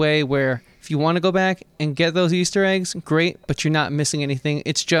such a way where if you want to go back and get those Easter eggs, great, but you're not missing anything.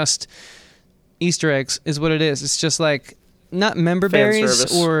 It's just Easter eggs is what it is. It's just like, not member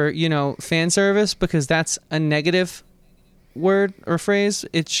berries or, you know, fan service, because that's a negative word or phrase.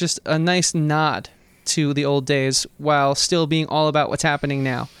 It's just a nice nod to the old days while still being all about what's happening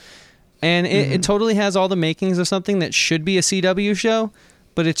now. And it totally has all the makings of something that should be a CW show,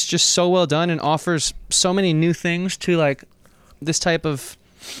 but it's just so well done and offers so many new things to, like, this type of...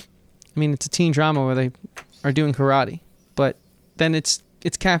 I mean, it's a teen drama where they are doing karate, but then it's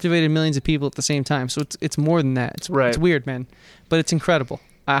captivated millions of people at the same time, so it's more than that. It's weird, man, but it's incredible.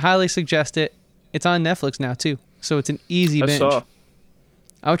 I highly suggest it. It's on Netflix now too, so it's an easy binge.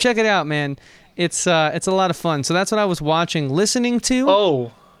 I would check it out, man. It's a lot of fun. So that's what I was watching, listening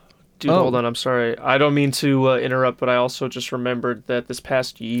to. Dude, hold on. I'm sorry. I don't mean to interrupt, but I also just remembered that this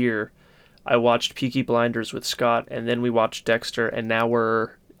past year I watched Peaky Blinders with Scott, and then we watched Dexter, and now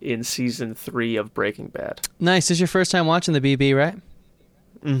we're in season 3 of Breaking Bad. Nice. This is your first time watching the BB, right?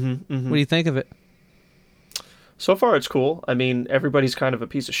 Mm-hmm. What do you think of it? So far, it's cool. I mean, everybody's kind of a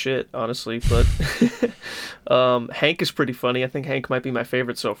piece of shit, honestly, but Hank is pretty funny. I think Hank might be my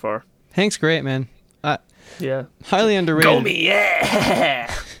favorite so far. Hank's great, man. Yeah. Highly underrated. Go me,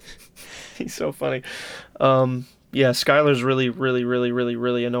 yeah! He's so funny. Yeah, Skylar's really, really, really, really,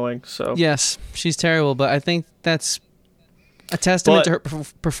 really annoying, so... Yes, she's terrible, but I think that's a testament to her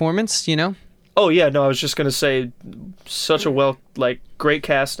performance, you know? Oh, yeah, no, I was just going to say, such a great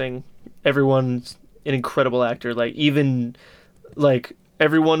casting. Everyone's an incredible actor. Like, even, like,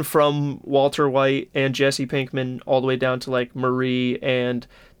 everyone from Walter White and Jesse Pinkman all the way down to, like, Marie and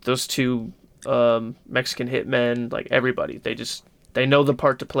those two Mexican hitmen, like, everybody. They know the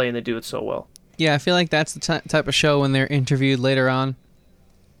part to play and they do it so well. Yeah, I feel like that's the type of show when they're interviewed later on.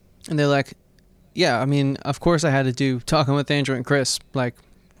 And they're like, yeah, I mean, of course I had to do Talking with Andrew and Chris, like,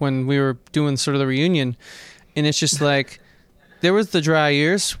 when we were doing sort of the reunion. And it's just like, there was the dry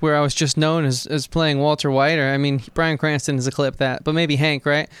years where I was just known as playing Walter White, or, I mean, Bryan Cranston is a clip that, but maybe Hank,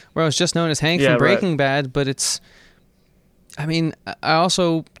 right? Where I was just known as Hank from Breaking Bad, but it's... I mean, I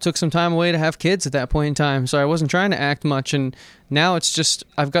also took some time away to have kids at that point in time, so I wasn't trying to act much, and now it's just,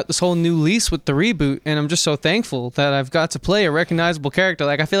 I've got this whole new lease with the reboot, and I'm just so thankful that I've got to play a recognizable character.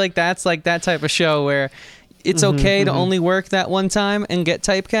 Like, I feel like that's like that type of show where it's okay to only work that one time and get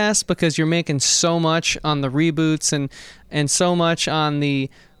typecast because you're making so much on the reboots and so much on the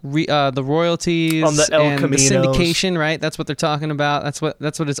royalties on the El and Caminos. The syndication, right? That's what they're talking about. That's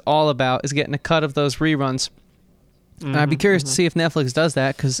what it's all about, is getting a cut of those reruns. And I'd be curious to see if Netflix does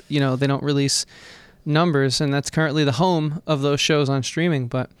that because, you know, they don't release numbers, and that's currently the home of those shows on streaming.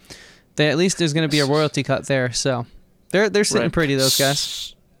 But at least there's going to be a royalty cut there, so they're sitting pretty, those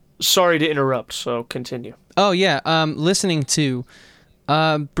guys. Sorry to interrupt, so continue. Oh, yeah. Listening to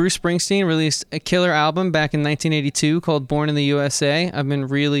Bruce Springsteen released a killer album back in 1982 called Born in the USA. I've been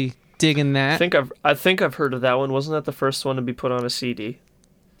really digging that. I think I've heard of that one. Wasn't that the first one to be put on a CD?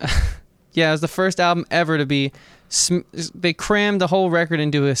 Yeah, it was the first album ever to be... They crammed the whole record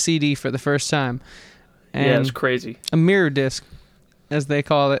into a CD for the first time. And yeah, it's crazy. A mirror disc, as they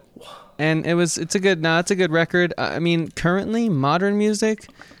call it. And it's a good record. I mean, currently, modern music,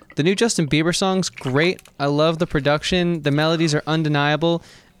 the new Justin Bieber song's great. I love the production. The melodies are undeniable.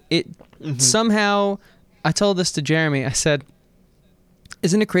 Somehow, I told this to Jeremy. I said,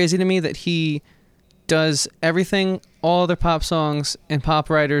 isn't it crazy to me that he does everything all other pop songs and pop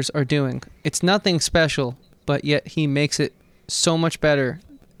writers are doing? It's nothing special, but yet he makes it so much better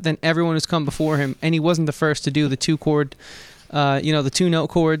than everyone who's come before him. And he wasn't the first to do the two-chord, the two-note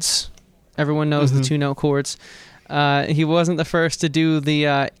chords. Everyone knows the two-note chords. He wasn't the first to do the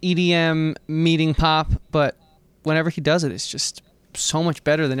EDM meeting pop, but whenever he does it, it's just so much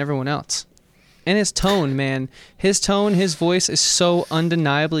better than everyone else. And his tone, man. His voice is so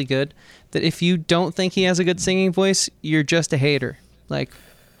undeniably good that if you don't think he has a good singing voice, you're just a hater. Like,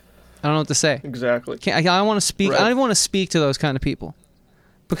 I don't know what to say. Exactly. I don't want to speak. Right. I don't even want to speak to those kind of people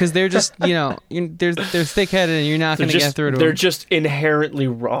because they're just, they're thick-headed and you're not going to get through to them. They're just inherently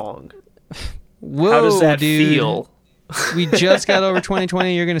wrong. Whoa, how does that dude. feel? We just got over 2020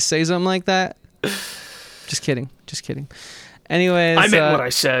 and you're going to say something like that? Just kidding. Anyways. I meant what I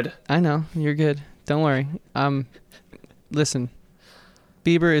said. I know. You're good. Don't worry. Listen,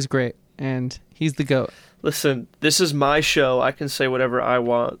 Bieber is great and he's the GOAT. Listen, this is my show. I can say whatever I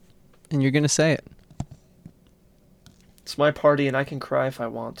want. And you're going to say it. It's my party and I can cry if I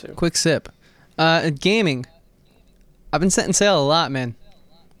want to. Quick sip. Gaming. I've been setting sail a lot, man.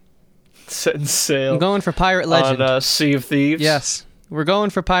 Setting sail. I'm going for Pirate Legend. On Sea of Thieves? Yes. We're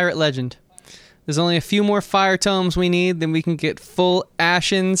going for Pirate Legend. There's only a few more fire tomes we need, then we can get full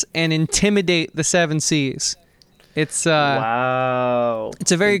Ashens and intimidate the Seven Seas. It's wow.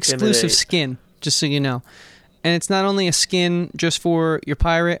 It's a very exclusive skin, just so you know. And it's not only a skin just for your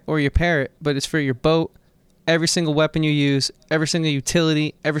pirate or your parrot, but it's for your boat, every single weapon you use, every single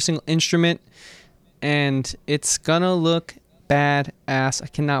utility, every single instrument. And it's gonna look badass. I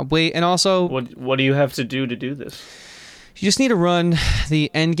cannot wait. And also... What do you have to do this? You just need to run the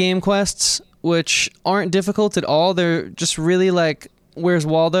endgame quests, which aren't difficult at all. They're just really like Where's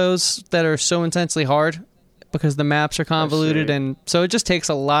Waldo's that are so intensely hard because the maps are convoluted, and so it just takes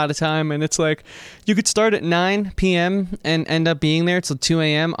a lot of time. And it's like you could start at 9 p.m. and end up being there till 2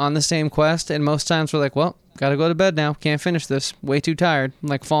 a.m. on the same quest, and most times we're like, well, gotta go to bed now, can't finish this, way too tired, I'm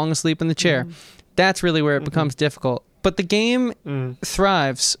like falling asleep in the chair. That's really where it becomes difficult. But the game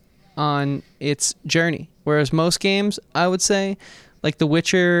thrives on its journey, whereas most games, I would say, like The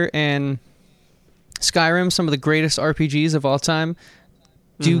Witcher and Skyrim, some of the greatest RPGs of all time,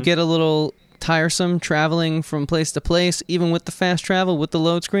 do get a little tiresome traveling from place to place, even with the fast travel, with the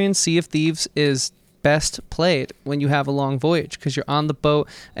load screen. Sea of Thieves is best played when you have a long voyage, because you're on the boat,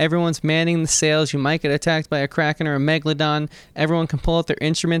 everyone's manning the sails, you might get attacked by a kraken or a megalodon, everyone can pull out their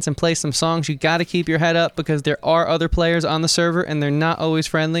instruments and play some songs. You got to keep your head up because there are other players on the server and they're not always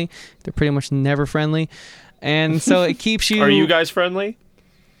friendly. They're pretty much never friendly, and so it keeps you... Are you guys friendly?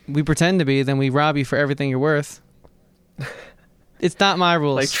 We pretend to be, then we rob you for everything you're worth. It's not my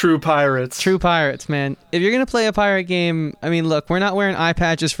rules. Like true pirates. True pirates, man. If you're going to play a pirate game, I mean, look, we're not wearing eye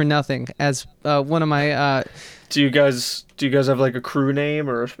patches for nothing. As one of my... Do you guys have like a crew name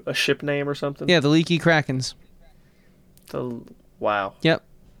or a ship name or something? Yeah, the Leaky Krakens. Wow. Yep.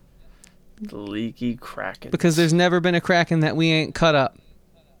 The Leaky Kraken. Because there's never been a Kraken that we ain't cut up.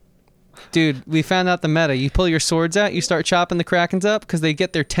 Dude, we found out the meta. You pull your swords out, you start chopping the Krakens up because they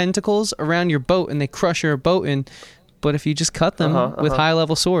get their tentacles around your boat and they crush your boat in. But if you just cut them with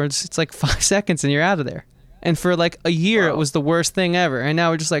high-level swords, it's like 5 seconds and you're out of there. And for like a year, It was the worst thing ever. And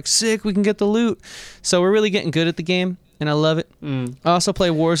now we're just like, sick, we can get the loot. So we're really getting good at the game, and I love it. I also play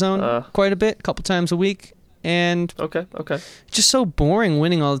Warzone quite a bit, a couple times a week. And okay. It's just so boring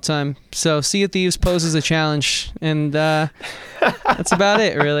winning all the time. So Sea of Thieves poses a challenge, and that's about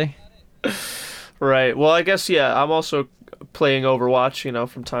it, really. Right. Well, I guess, yeah, I'm also playing Overwatch,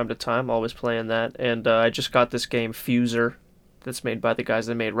 from time to time, always playing that. And I just got this game, Fuser, that's made by the guys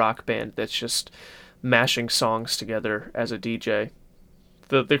that made Rock Band, that's just mashing songs together as a DJ.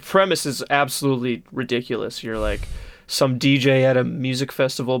 The premise is absolutely ridiculous. You're like some DJ at a music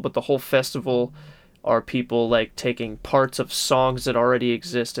festival, but the whole festival are people like taking parts of songs that already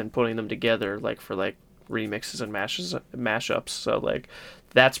exist and putting them together, like for like remixes and mashups. So like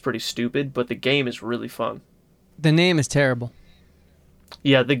that's pretty stupid, but the game is really fun. The name is terrible.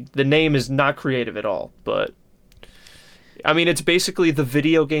 Yeah, the name is not creative at all, but I mean, it's basically the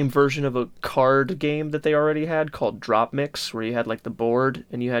video game version of a card game that they already had called Drop Mix, where you had like the board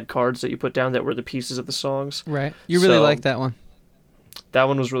and you had cards that you put down that were the pieces of the songs. Right. You really like that one. That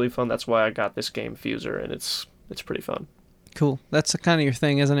one was really fun. That's why I got this game, Fuser, and it's pretty fun. Cool. That's kind of your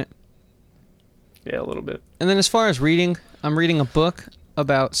thing, isn't it? Yeah, a little bit. And then as far as reading, I'm reading a book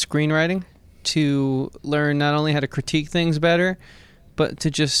about screenwriting to learn not only how to critique things better, but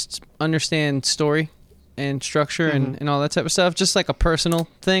to just understand story and structure and all that type of stuff. Just like a personal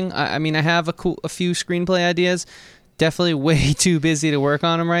thing. I mean, I have a few screenplay ideas. Definitely way too busy to work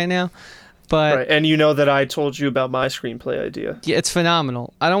on them right now. But right. And you know that I told you about my screenplay idea. Yeah, it's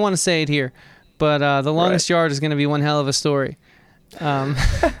phenomenal. I don't want to say it here, but The Longest Yard is going to be one hell of a story.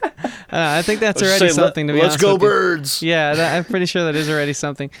 I think that's already something, to be honest with you. Let's go birds! Yeah, I'm pretty sure that is already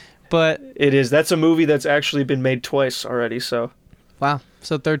something. But it is. That's a movie that's actually been made twice already, so... Wow.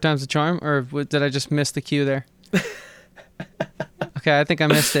 So third time's the charm? Or did I just miss the cue there? Okay, I think I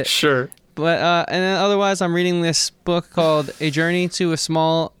missed it. Sure. But and then otherwise, I'm reading this book called A Journey to a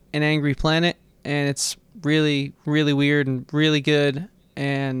Small and Angry Planet, and it's really, really weird and really good.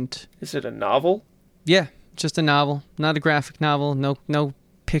 And is it a novel? Yeah, just a novel, not a graphic novel. No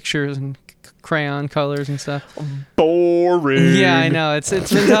pictures and crayon colors and stuff. Boring. Yeah, I know. It's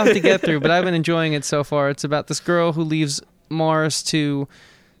been tough to get through, but I've been enjoying it so far. It's about this girl who leaves Mars to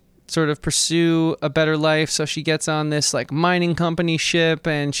sort of pursue a better life. So she gets on this like mining company ship,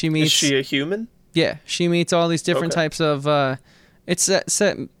 and she meets... Is she a human? Yeah, she meets all these different types of... it's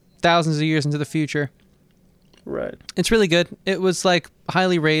set thousands of years into the future. Right. It's really good. It was like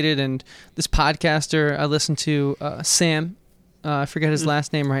highly rated, and this podcaster I listened to, Sam, I forget his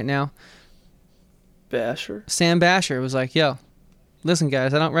last name right now. Basher? Sam Basher was like, yo, listen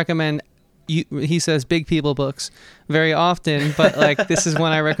guys, I don't recommend... he says big people books very often, but like this is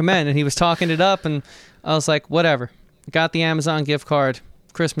one I recommend. And he was talking it up, and I was like, whatever. Got the Amazon gift card.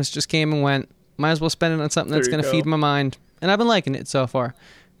 Christmas just came and went. Might as well spend it on something that's going to feed my mind. And I've been liking it so far.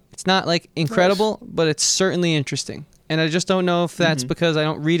 It's not like incredible, but it's certainly interesting. And I just don't know if that's because I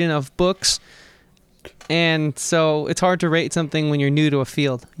don't read enough books. And so it's hard to rate something when you're new to a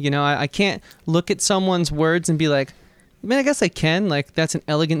field. You know, I can't look at someone's words and be like, I mean, I guess I can. Like, that's an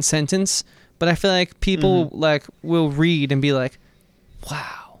elegant sentence. But I feel like people like will read and be like,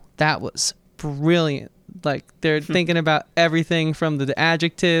 wow, that was brilliant. Like, they're thinking about everything from the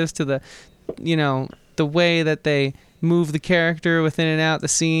adjectives to the, the way that they move the character within and out the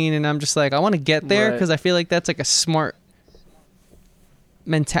scene. And I'm just like, I want to get there because I feel like that's like a smart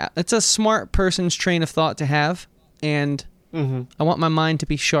it's a smart person's train of thought to have. And I want my mind to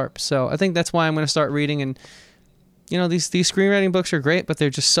be sharp. So I think that's why I'm going to start reading. And these screenwriting books are great, but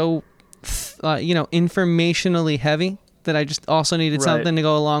they're just so, informationally heavy that I just also needed something to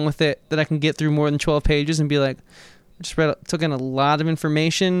go along with it that I can get through more than 12 pages and be like, I just took in a lot of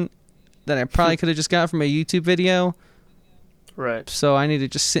information that I probably could have just got from a YouTube video. Right. So I need to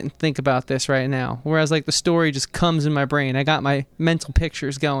just sit and think about this right now. Whereas like the story just comes in my brain. I got my mental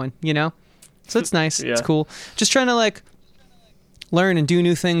pictures going, you know? So it's nice. Yeah. It's cool. Just trying to like learn and do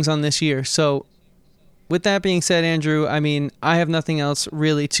new things on this year. So with that being said, Andrew, I mean, I have nothing else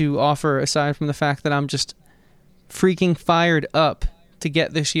really to offer aside from the fact that I'm just freaking fired up to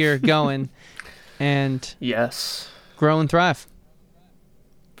get this year going and Yes. grow and thrive.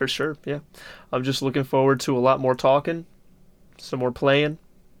 For sure, yeah. I'm just looking forward to a lot more talking, some more playing,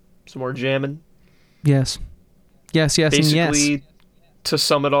 some more jamming. Yes. Yes, yes, and yes. Basically, to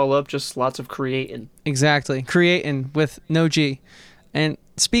sum it all up, just lots of creating. Exactly. Creating with no G. And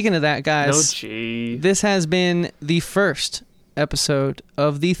speaking of that, guys, No G. this has been the first episode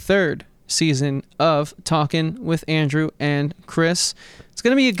of the third season of Talking with Andrew and Chris. It's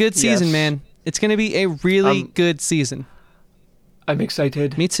going to be a good season, Yes. man. It's going to be a really good season. I'm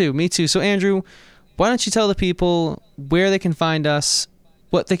excited. Me too. So, Andrew, why don't you tell the people where they can find us,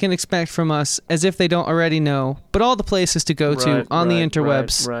 what they can expect from us, as if they don't already know, but all the places to go to on the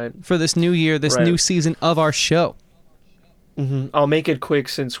interwebs Right. for this new year, this Right. new season of our show. I'll make it quick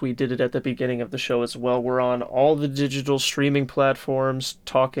since we did it at the beginning of the show as well. We're on all the digital streaming platforms,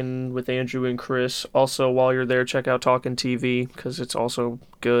 Talking with Andrew and Chris. Also, while you're there, check out Talking TV because it's also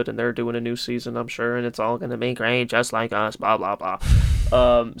good and they're doing a new season, I'm sure, and it's all going to be great just like us, blah, blah, blah.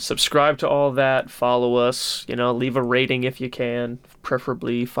 Subscribe to all that. Follow us. Leave a rating if you can,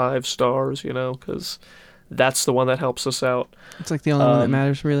 preferably 5 stars, because that's the one that helps us out. It's like the only one that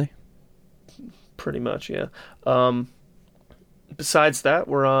matters, really. Pretty much, yeah. Besides that,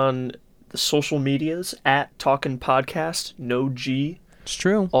 we're on the social medias at Talkin' Podcast, no G. It's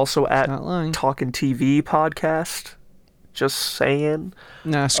true. Also at Not lying. Talkin' TV Podcast. Just saying.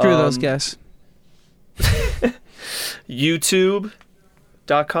 Nah, screw those guys.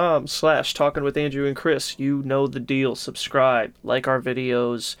 YouTube.com/Talking with Andrew and Chris. You know the deal. Subscribe, like our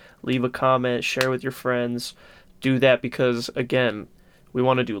videos, leave a comment, share with your friends. Do that because, again, we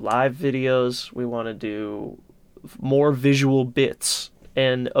want to do live videos. We want to do more visual bits,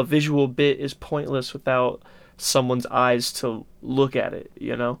 and a visual bit is pointless without someone's eyes to look at it.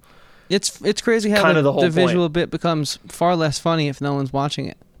 It's crazy how Kinda the whole the visual point. bit becomes far less funny if no one's watching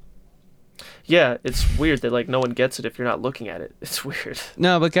it. Yeah, it's weird that no one gets it if you're not looking at it. It's weird.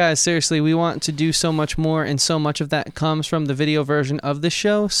 No, but guys, seriously, we want to do so much more, and so much of that comes from the video version of the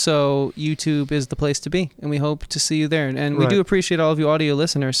show, so YouTube is the place to be, and we hope to see you there. And we Right. do appreciate all of you audio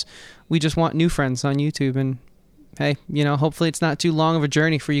listeners. We just want new friends on YouTube, and hey, hopefully it's not too long of a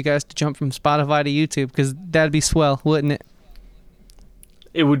journey for you guys to jump from Spotify to YouTube, because that'd be swell, wouldn't it?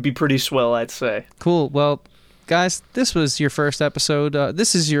 It would be pretty swell, I'd say. Cool. Well, guys, this was your first episode.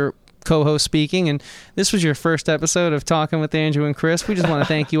 This is your co-host speaking, and this was your first episode of Talking with Andrew and Chris. We just want to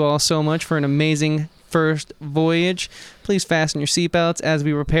thank you all so much for an amazing first voyage. Please fasten your seatbelts as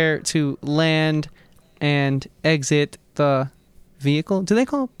we prepare to land and exit the vehicle. Do they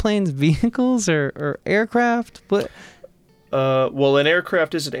call planes vehicles or aircraft? What? Well, an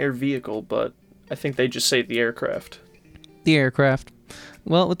aircraft is an air vehicle, but I think they just say the aircraft. The aircraft.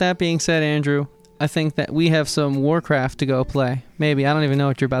 Well, with that being said, Andrew, I think that we have some Warcraft to go play. Maybe. I don't even know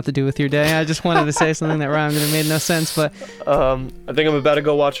what you're about to do with your day. I just wanted to say something that rhymed and it made no sense, but I think I'm about to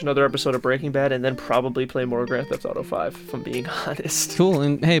go watch another episode of Breaking Bad and then probably play more Grand Theft Auto 5, if I'm being honest. cool.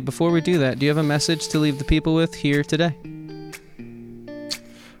 And hey, before we do that, do you have a message to leave the people with here today?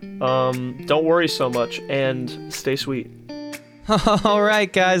 Don't worry so much and stay sweet. All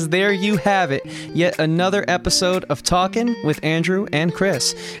right, guys, there you have it. Yet another episode of Talking with Andrew and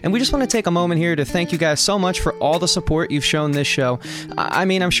Chris. And we just want to take a moment here to thank you guys so much for all the support you've shown this show. I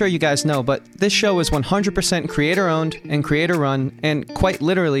mean, I'm sure you guys know, but this show is 100% creator-owned and creator-run, and quite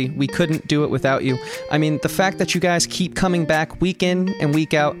literally, we couldn't do it without you. I mean, the fact that you guys keep coming back week in and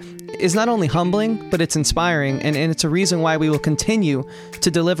week out is not only humbling, but it's inspiring, and it's a reason why we will continue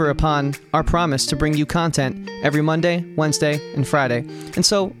to deliver upon our promise to bring you content every Monday, Wednesday, and Friday. And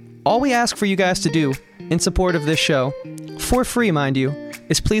so, all we ask for you guys to do in support of this show, for free, mind you,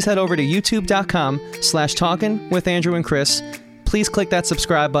 is please head over to youtube.com/Talking with Andrew and Chris. Please click that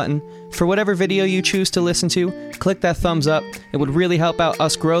subscribe button. For whatever video you choose to listen to, click that thumbs up. It would really help out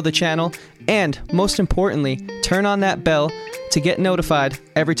us grow the channel. And most importantly, turn on that bell to get notified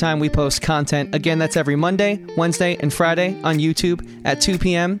every time we post content. Again, that's every Monday, Wednesday, and Friday on YouTube at 2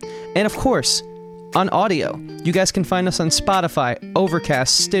 p.m. And of course, on audio, you guys can find us on Spotify,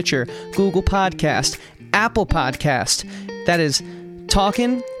 Overcast, Stitcher, Google Podcast, Apple Podcast. That is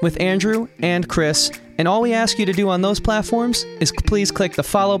Talking with Andrew and Chris. And all we ask you to do on those platforms is please click the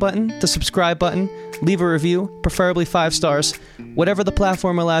follow button, the subscribe button, leave a review, preferably 5 stars. Whatever the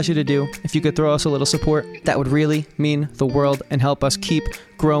platform allows you to do, if you could throw us a little support, that would really mean the world and help us keep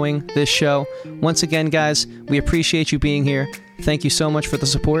growing this show. Once again, guys, we appreciate you being here. Thank you so much for the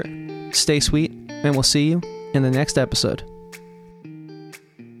support. Stay sweet, and we'll see you in the next episode.